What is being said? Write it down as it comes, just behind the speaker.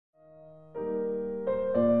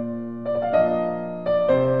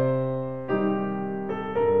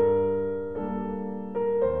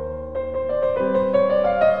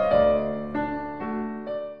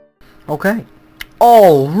Okay.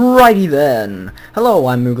 Alrighty then. Hello,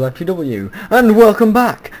 I'm Moogles FTW, and welcome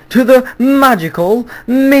back to the magical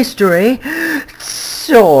mystery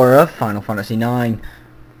tour of Final Fantasy IX.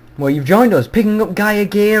 Well, you've joined us, picking up Gaia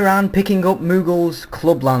gear and picking up Moogles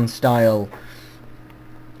Clubland style.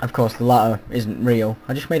 Of course, the latter isn't real.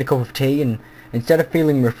 I just made a cup of tea, and instead of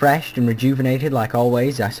feeling refreshed and rejuvenated like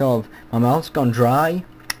always, my mouth's gone dry.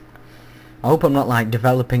 I hope I'm not like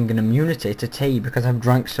developing an immunity to tea because I've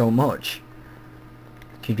drank so much.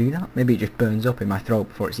 Can you do that? Maybe it just burns up in my throat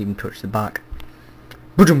before it's even touched the back.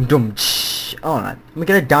 Ba-dum-dum. Alright, let me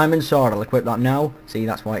get a diamond sword. I'll equip that now. See,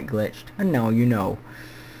 that's why it glitched. And now you know.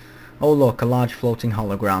 Oh look, a large floating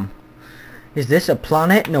hologram. Is this a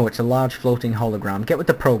planet? No, it's a large floating hologram. Get with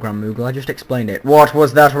the program, Moogle. I just explained it. What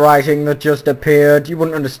was that writing that just appeared? You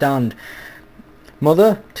wouldn't understand.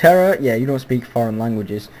 Mother? Terror? Yeah, you don't speak foreign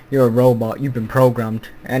languages. You're a robot. You've been programmed.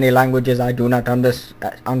 Any languages I do not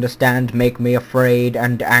understand make me afraid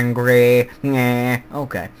and angry. Nah.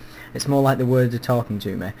 Okay. It's more like the words are talking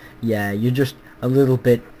to me. Yeah, you're just a little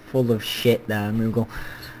bit full of shit there, Moogle.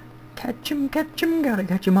 Catch 'em, gotta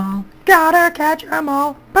catch 'em all. Gotta catch 'em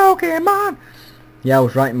all. Pokemon! Yeah, I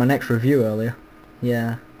was writing my next review earlier.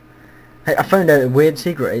 Yeah. Hey, I found out a weird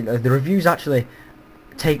secret. The reviews actually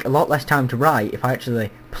take a lot less time to write if I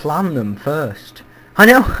actually plan them first. I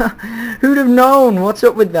know! Who'd have known? What's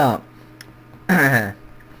up with that?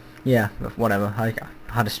 Yeah, whatever. I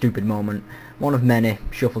had a stupid moment. One of many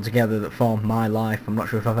shuffled together that formed my life. I'm not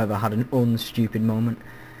sure if I've ever had an unstupid moment.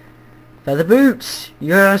 Feather boots!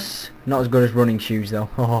 Yes! Not as good as running shoes though.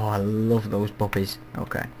 Oh, I love those puppies.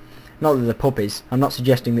 Okay. Not that they're puppies. I'm not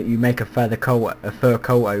suggesting that you make a fur coat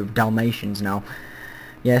out of Dalmatians now.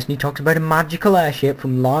 Yes, and he talks about a magical airship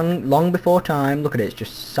from long before time. Look at it, it's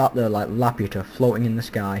just sat there like Laputa, floating in the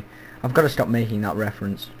sky. I've got to stop making that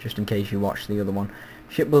reference, just in case you watched the other one.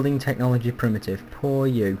 Shipbuilding technology primitive. Poor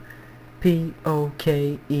you. P-O-K-E-M-O-N.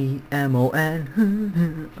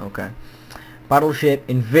 Okay. Battleship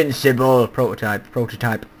invincible. Prototype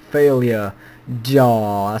failure.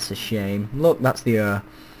 Daw, that's a shame. Look, that's the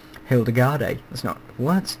Hildegarde. That's not...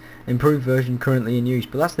 What? Improved version currently in use.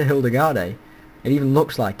 But that's the Hildegarde. It even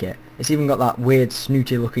looks like it. It's even got that weird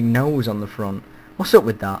snooty looking nose on the front. What's up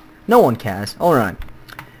with that? No one cares. Alright.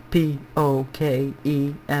 P-O-K-E-M-O-N.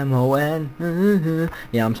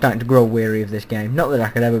 Yeah, I'm starting to grow weary of this game. Not that I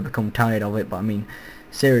could ever become tired of it, but I mean,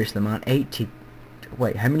 seriously man, 80...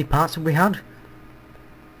 Wait, how many parts have we had?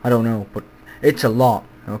 I don't know, but it's a lot,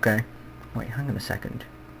 okay? Wait, hang on a second.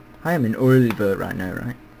 I am in Oeilvert right now,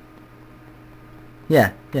 right?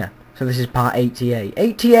 Yeah. So this is part 88.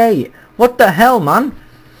 88! What the hell, man?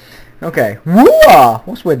 Okay. Whoa!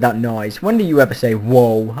 What's with that noise? When do you ever say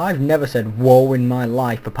whoa? I've never said whoa in my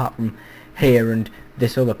life apart from here and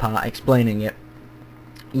this other part explaining it.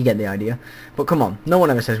 You get the idea. But come on, no one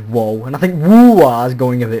ever says whoa. And I think woo-ah is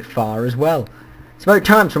going a bit far as well. It's about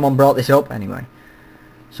time someone brought this up anyway.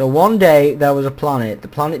 So one day there was a planet. The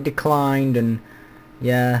planet declined and...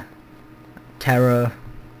 yeah. Terror.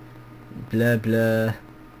 Blah blah.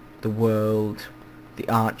 The world. The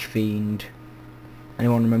Archfiend.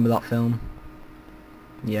 Anyone remember that film?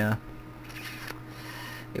 Yeah.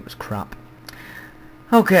 It was crap.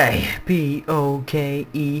 Okay.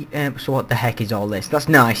 P-O-K-E-M. So what the heck is all this? That's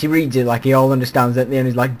nice. He reads it like he all understands it. At the end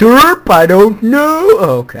he's like, derp, I don't know.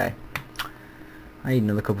 Okay. I need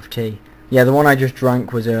another cup of tea. Yeah, the one I just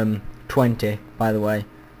drank was 20, by the way.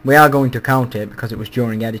 We are going to count it because it was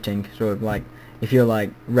during editing. So like, if you're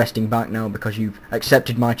like resting back now because you've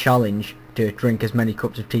accepted my challenge to drink as many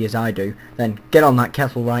cups of tea as I do, then get on that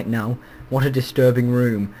kettle right now. What a disturbing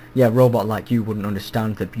room. Yeah, robot like you wouldn't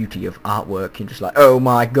understand the beauty of artwork. You're just like, oh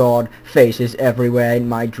my god, faces everywhere in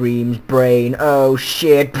my dreams, brain, oh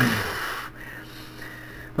shit.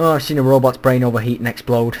 Oh, I've seen a robot's brain overheat and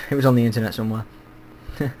explode. It was on the internet somewhere. ...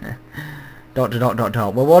 Well,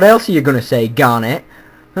 what else are you gonna say, Garnet?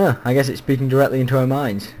 Huh, I guess it's speaking directly into our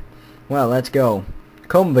minds. Well, let's go.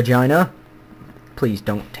 Come, vagina. Please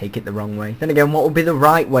don't take it the wrong way. Then again, what would be the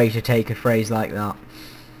right way to take a phrase like that?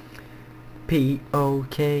 P-O-K-E-M-O-N.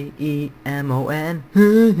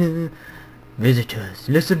 Visitors,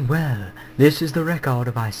 listen well. This is the record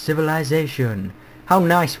of our civilization. How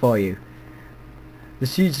nice for you. The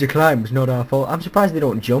siege decline was not our fault. I'm surprised they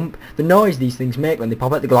don't jump. The noise these things make when they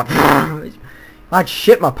pop out, they go like... I'd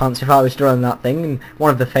shit my pants if I was still on that thing and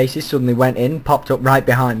one of the faces suddenly went in, popped up right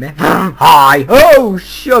behind me. Hi! Oh,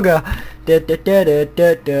 sugar!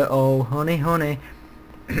 Oh, honey, honey.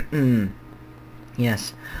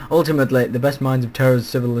 Yes. Ultimately, the best minds of Terra's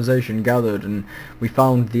civilization gathered and we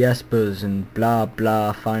found the Espers and blah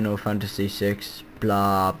blah Final Fantasy VI,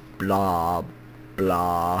 blah blah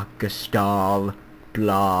blah, Gestal,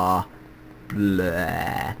 blah,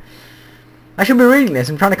 blah. I should be reading this.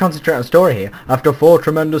 I'm trying to concentrate on the story here. After 4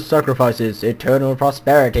 tremendous sacrifices, eternal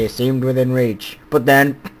prosperity seemed within reach. But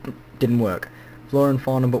then, didn't work. Flora and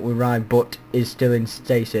fauna but will arrive, but is still in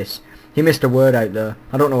stasis. He missed a word out there.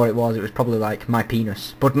 I don't know what it was. It was probably like, my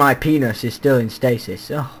penis. But my penis is still in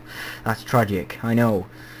stasis. Oh, that's tragic. I know.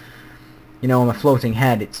 You know, I'm a floating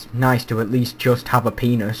head. It's nice to at least just have a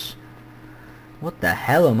penis. What the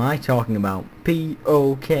hell am I talking about?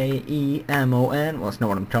 P-O-K-E-M-O-N? Well, that's not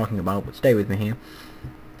what I'm talking about, but stay with me here.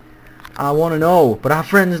 I want to know, but our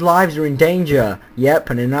friends' lives are in danger. Yep,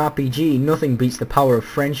 and in an RPG, nothing beats the power of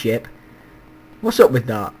friendship. What's up with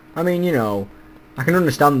that? I mean, you know, I can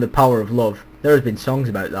understand the power of love. There has been songs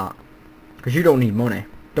about that. Because you don't need money,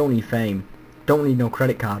 don't need fame, don't need no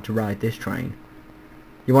credit card to ride this train.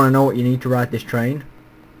 You want to know what you need to ride this train?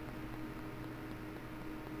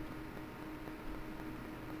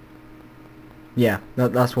 Yeah,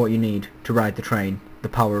 that's what you need to ride the train. The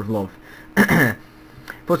power of love.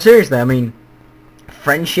 But seriously, I mean,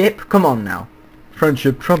 friendship? Come on now.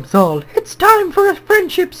 Friendship trumps all. It's time for a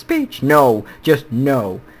friendship speech. No, just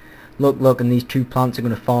no. Look, and these 2 plants are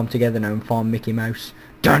going to form together now and form Mickey Mouse.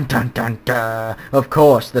 Dun dun dun dun. Of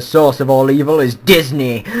course, the source of all evil is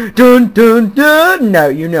Disney. Dun dun dun. No,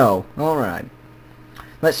 you know. Alright.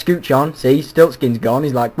 Let's scooch on. See, Stiltskin's gone.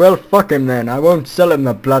 He's like, well, fuck him then. I won't sell him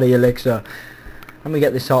the bloody elixir. And we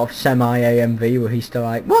get this sort of semi-AMV where he's still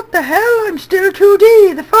like, what the hell? I'm still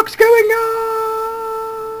 2D. The fuck's going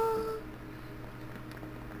on?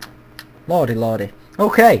 Lordy, lordy.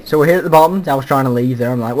 Okay, so we're here at the bottom. I was trying to leave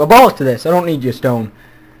there. I'm like, well, balls to this. I don't need your stone.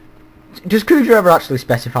 Does Cujo ever actually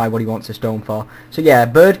specify what he wants a stone for? So yeah,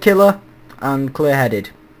 bird killer and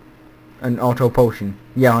clear-headed. And auto potion.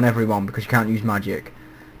 Yeah, on everyone, because you can't use magic.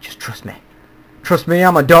 Just trust me. Trust me,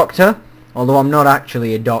 I'm a doctor. Although I'm not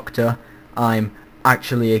actually a doctor. I'm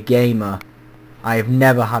actually a gamer. I have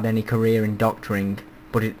never had any career in doctoring,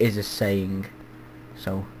 but it is a saying.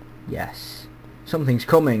 So, yes. Something's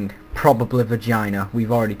coming. Probably vagina.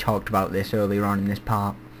 We've already talked about this earlier on in this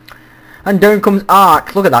part. And down comes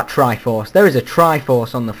Ark. Look at that Triforce. There is a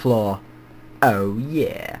Triforce on the floor. Oh,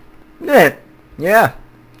 yeah. Yeah.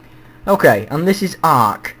 Okay, and this is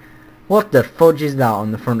Ark. What the fudge is that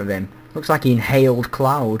on the front of him? Looks like he inhaled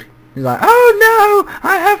Cloud. He's like, oh no,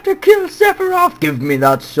 I have to kill Sephiroth. Give me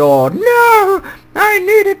that sword. No, I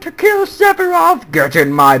needed to kill Sephiroth. Get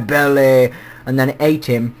in my belly. And then it ate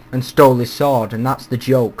him and stole his sword. And that's the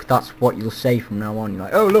joke. That's what you'll say from now on. You're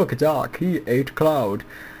like, oh look, it's Ark. He ate Cloud.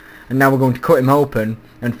 And now we're going to cut him open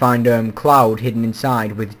and find Cloud hidden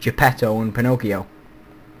inside with Geppetto and Pinocchio.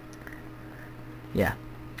 Yeah,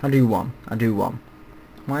 I do one.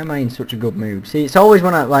 Why am I in such a good mood? See, it's always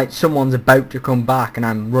when someone's about to come back and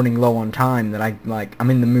I'm running low on time that I'm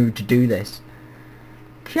in the mood to do this.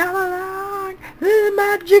 Come along, the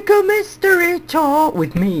magical mystery tour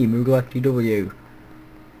with me, Moogle FTW.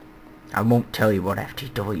 I won't tell you what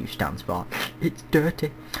FTW stands for. It's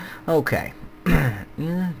dirty. Okay. To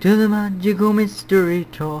the magical mystery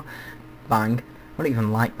tour. Bang. I don't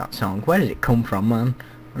even like that song. Where did it come from, man?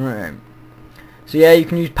 Alright. So yeah, you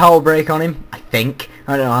can use Power Break on him, I think.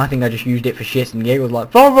 I don't know, I think I just used it for shits and giggles,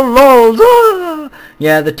 like, for the lols! Ah!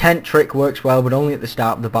 Yeah, the tent trick works well, but only at the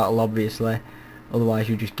start of the battle, obviously. Otherwise,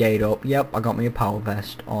 you just gate up. Yep, I got me a Power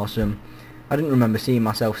Vest. Awesome. I didn't remember seeing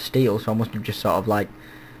myself steal, so I must have just sort of, like,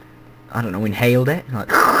 I don't know, inhaled it.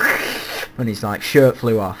 Like, and his, like, shirt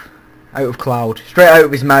flew off. Out of Cloud. Straight out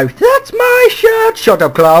of his mouth. That's my shirt! Shut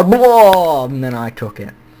up, Cloud! Blah! And then I took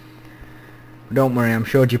it. Don't worry, I'm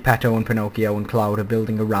sure Geppetto and Pinocchio and Cloud are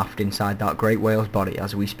building a raft inside that great whale's body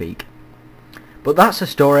as we speak. But that's a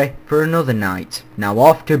story for another night. Now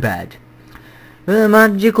off to bed. The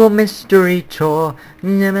magical mystery tour.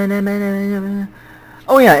 Oh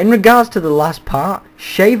yeah, in regards to the last part,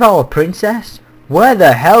 shave our princess? Where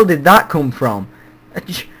the hell did that come from?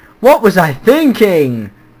 What was I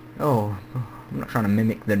thinking? Oh, I'm not trying to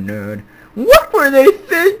mimic the nerd. What were they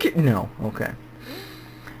thinking? No, okay.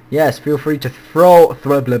 Yes, feel free to throw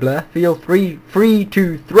blah blah. Feel free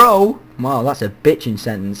to throw. Wow, that's a bitchin'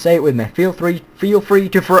 sentence. Say it with me. Feel free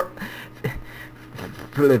to throw.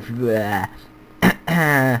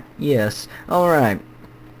 Yes. Alright.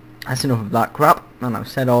 That's enough of that crap. And I've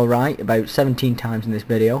said alright about 17 times in this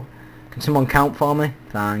video. Can someone count for me?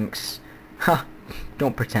 Thanks. Ha.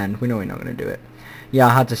 Don't pretend. We know we're not going to do it. Yeah,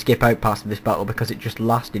 I had to skip out past this battle because it just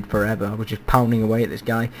lasted forever. I was just pounding away at this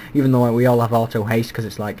guy, even though we all have auto haste because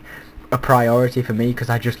it's like a priority for me because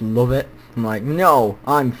I just love it. I'm like, no,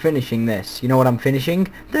 I'm finishing this. You know what I'm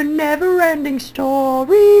finishing? The Never-Ending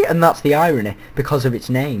Story! And that's the irony, because of its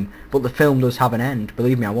name. But the film does have an end.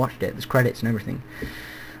 Believe me, I watched it. There's credits and everything.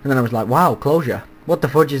 And then I was like, wow, closure. What the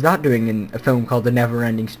fudge is that doing in a film called The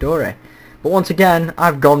Never-Ending Story? But once again,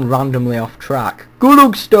 I've gone randomly off track.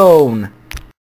 Glugstone!